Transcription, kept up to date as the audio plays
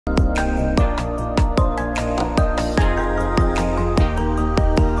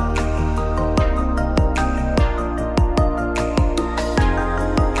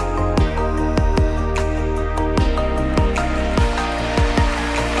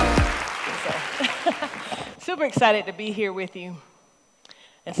super excited to be here with you.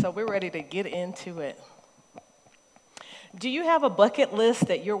 And so we're ready to get into it. Do you have a bucket list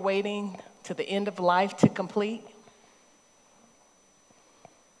that you're waiting to the end of life to complete?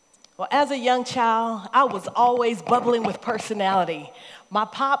 Well, as a young child, I was always bubbling with personality. My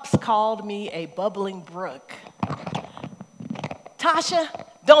pops called me a bubbling brook. Tasha,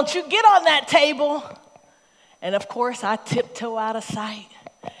 don't you get on that table. And of course, I tiptoe out of sight.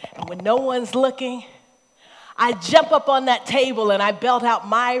 And when no one's looking, I jump up on that table and I belt out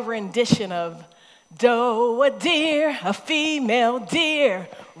my rendition of doe, a deer, a female deer,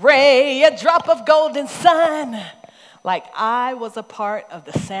 ray, a drop of golden sun. Like I was a part of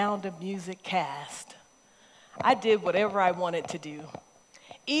the Sound of Music cast. I did whatever I wanted to do.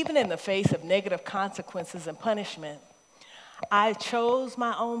 Even in the face of negative consequences and punishment, I chose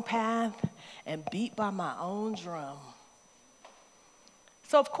my own path and beat by my own drum.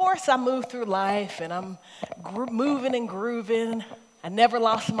 So of course I moved through life and I'm moving and grooving. I never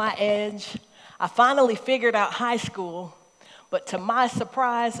lost my edge. I finally figured out high school, but to my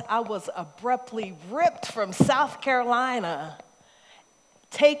surprise, I was abruptly ripped from South Carolina,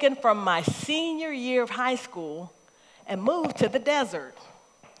 taken from my senior year of high school and moved to the desert.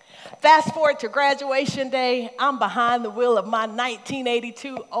 Fast forward to graduation day, I'm behind the wheel of my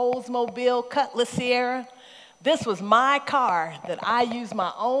 1982 Oldsmobile Cutlass Sierra. This was my car that I used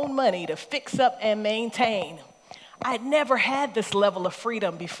my own money to fix up and maintain. I'd never had this level of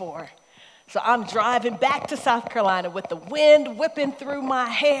freedom before. So I'm driving back to South Carolina with the wind whipping through my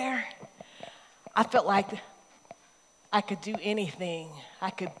hair. I felt like I could do anything. I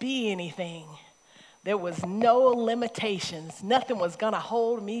could be anything. There was no limitations. Nothing was going to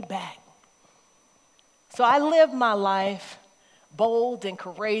hold me back. So I lived my life bold and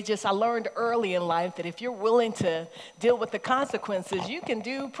courageous. I learned early in life that if you're willing to deal with the consequences, you can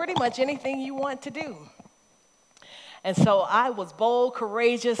do pretty much anything you want to do. And so I was bold,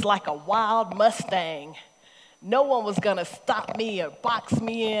 courageous, like a wild Mustang. No one was going to stop me or box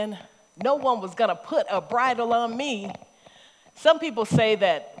me in. No one was going to put a bridle on me. Some people say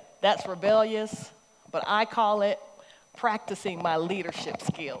that that's rebellious, but I call it practicing my leadership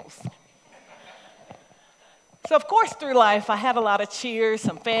skills. So of course through life, I had a lot of cheers,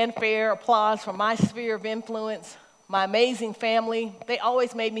 some fanfare, applause from my sphere of influence. My amazing family, they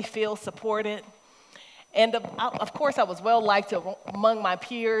always made me feel supported. And of course, I was well liked among my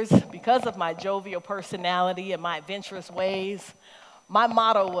peers because of my jovial personality and my adventurous ways. My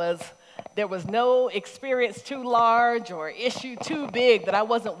motto was, there was no experience too large or issue too big that I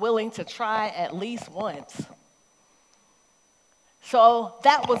wasn't willing to try at least once. So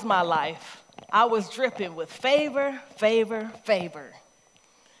that was my life. I was dripping with favor, favor, favor.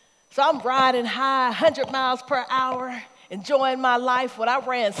 So I'm riding high, 100 miles per hour, enjoying my life when I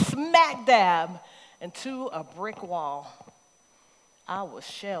ran smack dab into a brick wall. I was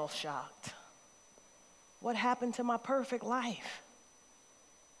shell-shocked. What happened to my perfect life?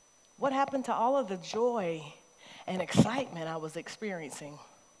 What happened to all of the joy and excitement I was experiencing?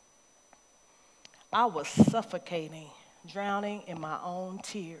 I was suffocating, drowning in my own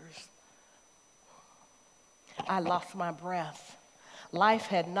tears. I lost my breath. Life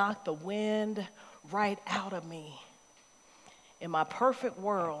had knocked the wind right out of me. In my perfect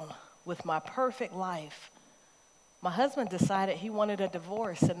world, with my perfect life, my husband decided he wanted a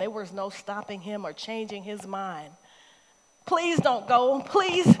divorce, and there was no stopping him or changing his mind. Please don't go.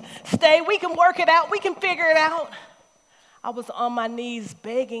 Please stay. We can work it out. We can figure it out. I was on my knees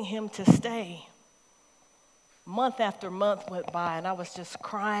begging him to stay. Month after month went by, and I was just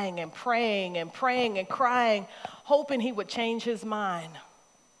crying and praying and praying and crying, hoping he would change his mind.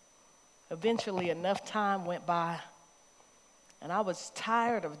 Eventually, enough time went by, and I was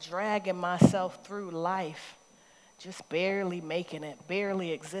tired of dragging myself through life, just barely making it,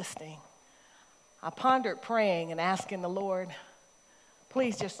 barely existing. I pondered praying and asking the Lord,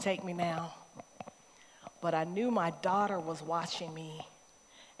 please just take me now. But I knew my daughter was watching me,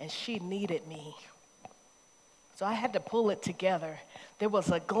 and she needed me. So I had to pull it together. There was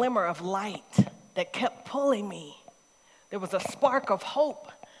a glimmer of light that kept pulling me. There was a spark of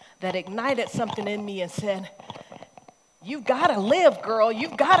hope that ignited something in me and said, you've got to live, girl.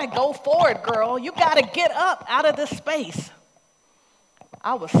 You've got to go forward, girl. You've got to get up out of this space.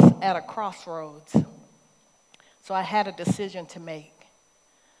 I was at a crossroads, so I had a decision to make.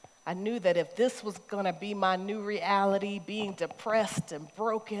 I knew that if this was going to be my new reality, being depressed and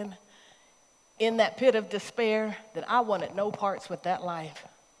broken in that pit of despair, then I wanted no parts with that life.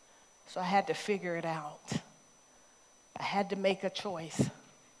 So I had to figure it out. I had to make a choice.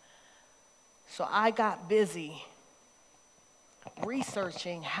 So I got busy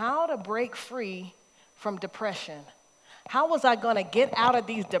researching how to break free from depression? How was I going to get out of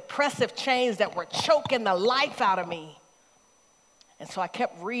these depressive chains that were choking the life out of me? And so I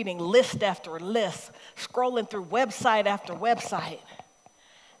kept reading list after list, scrolling through website after website.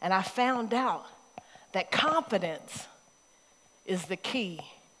 And I found out that confidence is the key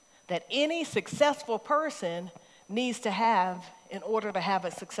that any successful person needs to have in order to have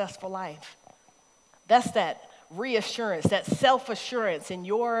a successful life. That's that reassurance, that self-assurance in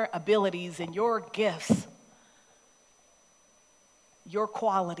your abilities, in your gifts, your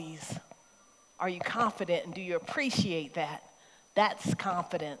qualities. Are you confident and do you appreciate that? That's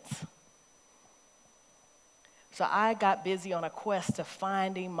confidence. So I got busy on a quest to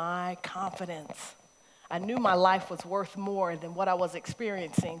finding my confidence. I knew my life was worth more than what I was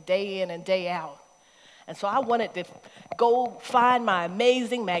experiencing day in and day out. And so I wanted to go find my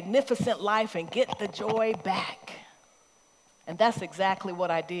amazing, magnificent life and get the joy back. And that's exactly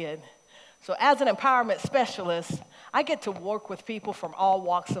what I did. So as an empowerment specialist, I get to work with people from all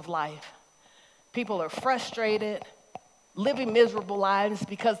walks of life. People are frustrated, living miserable lives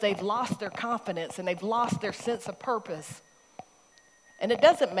because they've lost their confidence and they've lost their sense of purpose. And it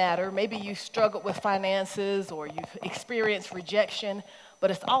doesn't matter, maybe you struggled with finances or you've experienced rejection, but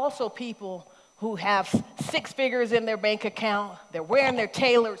it's also people who have 6 figures in their bank account, they're wearing their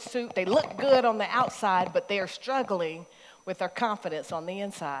tailored suit, they look good on the outside, but they are struggling with their confidence on the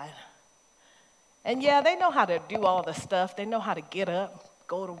inside. And yeah, they know how to do all the stuff, they know how to get up,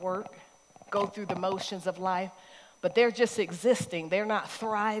 go to work, go through the motions of life, but they're just existing, they're not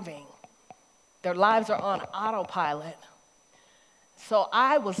thriving. Their lives are on autopilot. So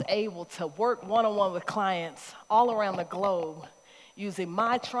I was able to work one-on-one with clients all around the globe using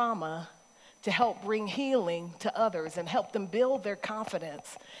my trauma to help bring healing to others and help them build their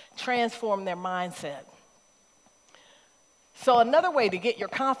confidence, transform their mindset. So another way to get your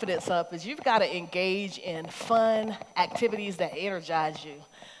confidence up is you've got to engage in fun activities that energize you.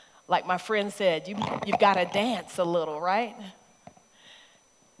 Like my friend said, you've got to dance a little, right?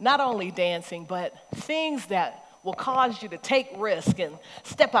 Not only dancing, but things that will cause you to take risk and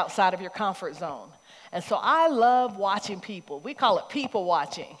step outside of your comfort zone. And so I love watching people. We call it people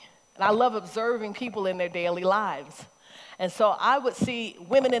watching. And I love observing people in their daily lives. And so I would see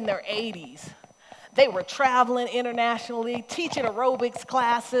women in their 80s. They were traveling internationally, teaching aerobics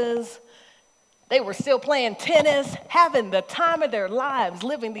classes. They were still playing tennis, having the time of their lives,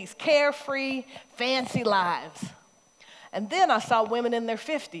 living these carefree, fancy lives. And then I saw women in their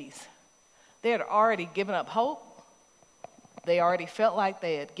 50s. They had already given up hope. They already felt like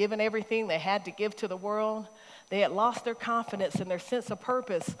they had given everything they had to give to the world. They had lost their confidence and their sense of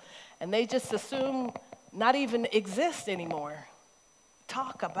purpose, and they just assumed not even exist anymore.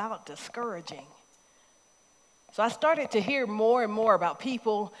 Talk about discouraging. So I started to hear more and more about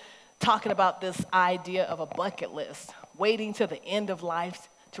people talking about this idea of a bucket list, waiting to the end of life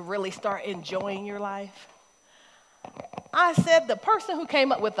to really start enjoying your life. I said the person who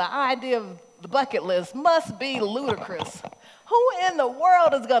came up with the idea of the bucket list must be ludicrous. Who in the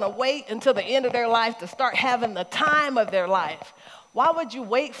world is going to wait until the end of their life to start having the time of their life? Why would you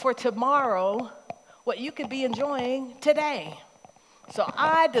wait for tomorrow what you could be enjoying today? So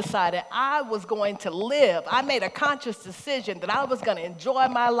I decided I was going to live. I made a conscious decision that I was going to enjoy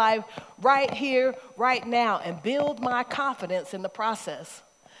my life right here, right now, and build my confidence in the process.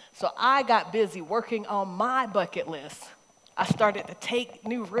 So I got busy working on my bucket list. I started to take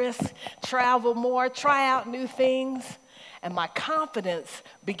new risks, travel more, try out new things, and my confidence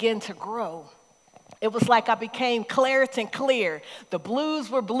began to grow. It was like I became Claritin clear. The blues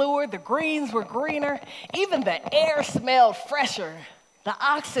were bluer, the greens were greener, even the air smelled fresher. The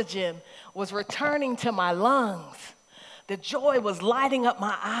oxygen was returning to my lungs. The joy was lighting up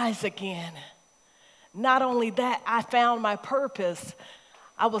my eyes again. Not only that, I found my purpose.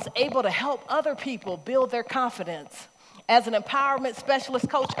 I was able to help other people build their confidence. As an empowerment specialist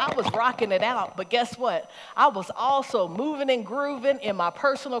coach, I was rocking it out, but guess what? I was also moving and grooving in my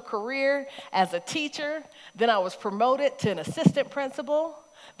personal career as a teacher. Then I was promoted to an assistant principal,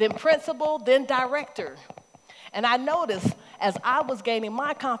 then director. And I noticed as I was gaining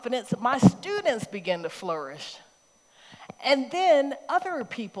my confidence, my students began to flourish. And then other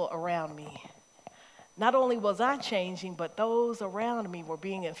people around me. Not only was I changing, but those around me were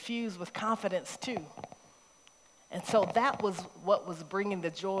being infused with confidence too. And so that was what was bringing the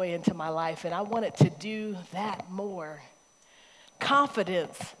joy into my life, and I wanted to do that more.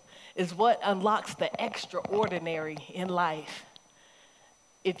 Confidence is what unlocks the extraordinary in life.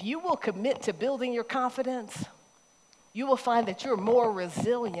 If you will commit to building your confidence, you will find that you're more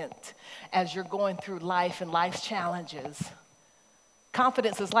resilient as you're going through life and life's challenges.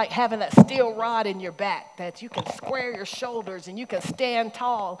 Confidence is like having that steel rod in your back that you can square your shoulders and you can stand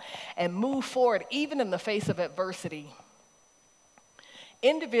tall and move forward even in the face of adversity.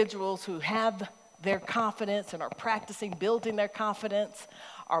 Individuals who have their confidence and are practicing building their confidence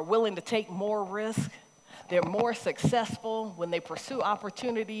are willing to take more risk. They're more successful when they pursue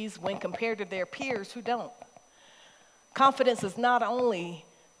opportunities when compared to their peers who don't. Confidence is not only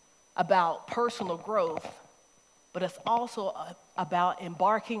about personal growth, but it's also about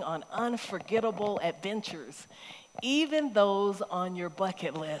embarking on unforgettable adventures, even those on your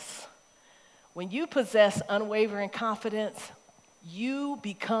bucket list. When you possess unwavering confidence, you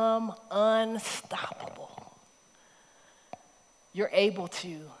become unstoppable. You're able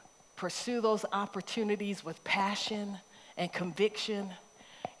to pursue those opportunities with passion and conviction.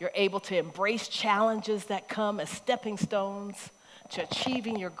 You're able to embrace challenges that come as stepping stones to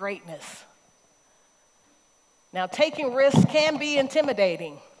achieving your greatness. Now, taking risks can be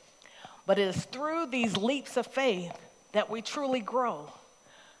intimidating, but it is through these leaps of faith that we truly grow.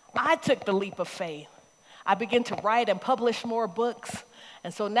 I took the leap of faith. I began to write and publish more books,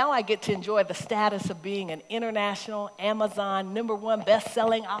 and so now I get to enjoy the status of being an international Amazon #1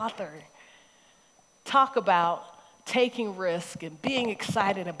 best-selling author. Talk about taking risk and being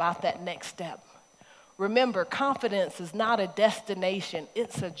excited about that next step. Remember, confidence is not a destination,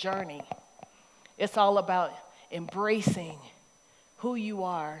 it's a journey. It's all about embracing who you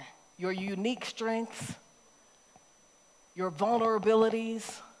are, your unique strengths, your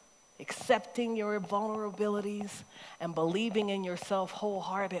vulnerabilities, accepting your vulnerabilities, and believing in yourself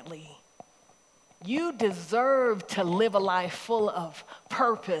wholeheartedly. You deserve to live a life full of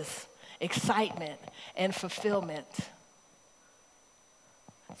purpose, excitement, and fulfillment.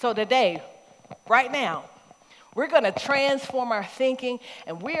 So today, right now, we're going to transform our thinking,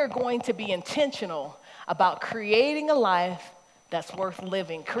 and we are going to be intentional about creating a life that's worth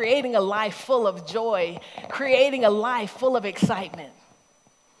living, creating a life full of joy, creating a life full of excitement.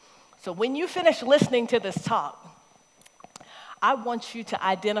 So when you finish listening to this talk, I want you to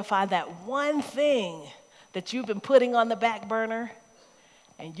identify that one thing that you've been putting on the back burner,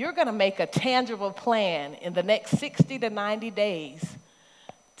 and you're going to make a tangible plan in the next 60 to 90 days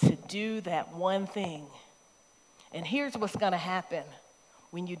to do that one thing. And here's what's going to happen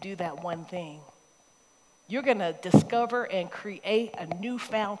when you do that one thing. You're going to discover and create a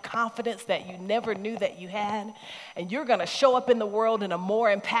newfound confidence that you never knew that you had, and you're going to show up in the world in a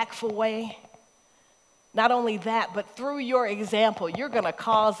more impactful way. Not only that, but through your example, you're going to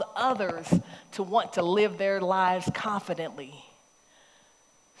cause others to want to live their lives confidently.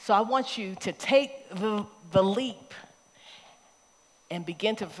 So I want you to take the leap and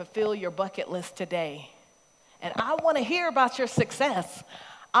begin to fulfill your bucket list today. And I want to hear about your success.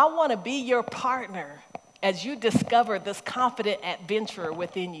 I want to be your partner as you discover this confident adventurer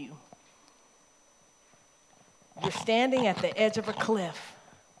within you. You're standing at the edge of a cliff,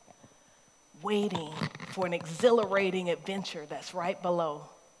 waiting for an exhilarating adventure that's right below.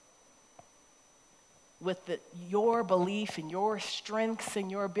 With your belief in your strengths and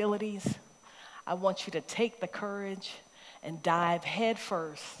your abilities, I want you to take the courage and dive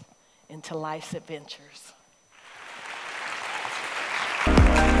headfirst into life's adventures.